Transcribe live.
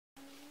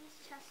name is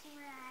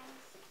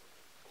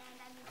and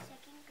I'm in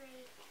second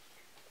grade.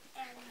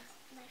 And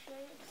my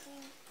favorite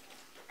thing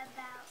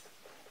about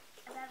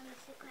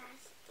music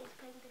class is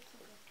playing the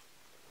keyboard.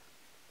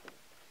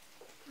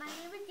 My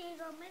name is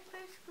Diego. I'm in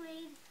first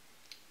grade.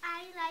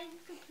 I like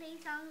to play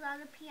songs on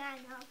the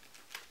piano.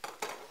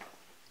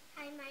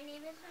 Hi, my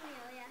name is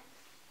Amelia.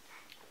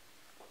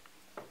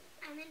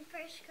 I'm in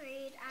first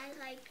grade. I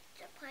like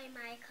to play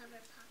my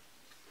cover pop.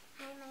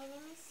 Hi, my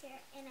name is Sara,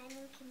 and I'm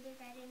in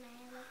kindergarten.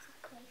 I like to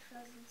play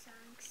Frozen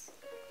songs.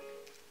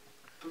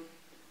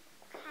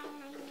 Hi,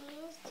 my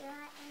name is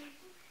Sara, and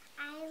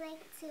I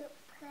like to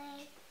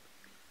play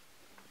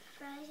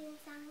Frozen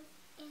songs,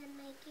 and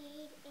my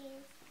grade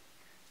is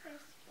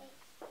first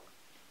grade.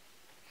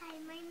 Hi,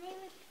 my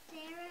name is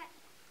Sara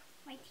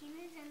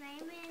Martinez, and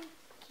I'm in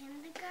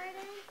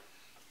kindergarten,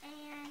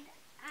 and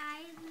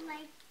I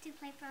like to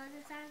play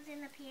Frozen songs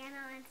in the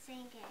piano and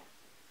sing it.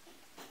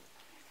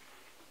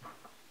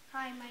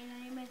 Hi, my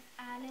name is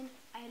Alan.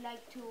 I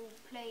like to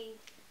play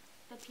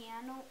the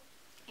piano,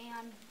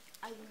 and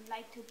I would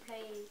like to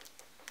play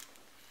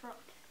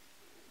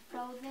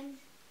Frozen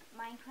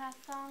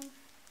Minecraft songs,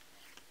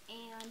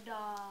 and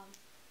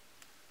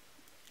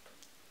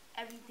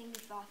everything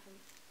is awesome.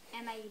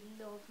 And I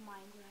love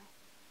Minecraft.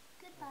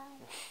 Goodbye.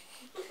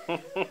 Hi,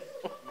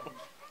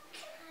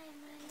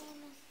 my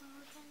name is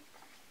Logan.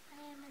 I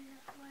am in the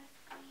 4th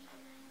grade,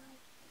 and I like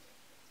to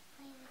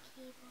play the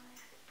keyboard.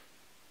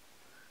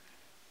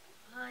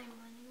 Hi,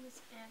 my name is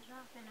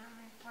Androff, and I'm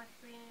in 4th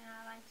grade, and I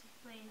like to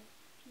play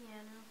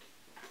piano.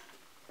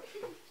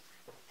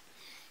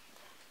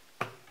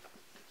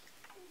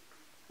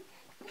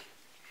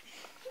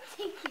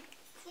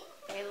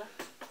 Ayla.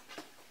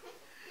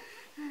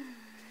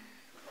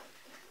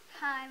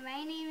 Hi,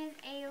 my name is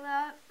Ayla.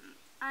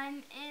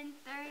 I'm in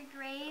 3rd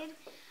grade,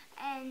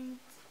 and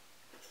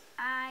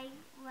I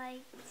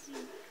like to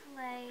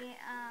play,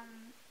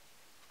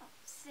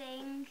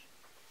 sing,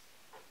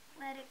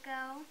 Let It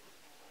Go.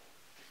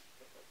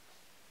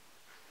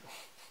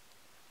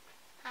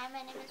 Hi,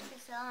 my name is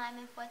Priscilla. I'm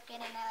in 4th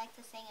grade, and I like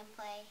to sing and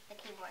play the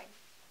keyboard.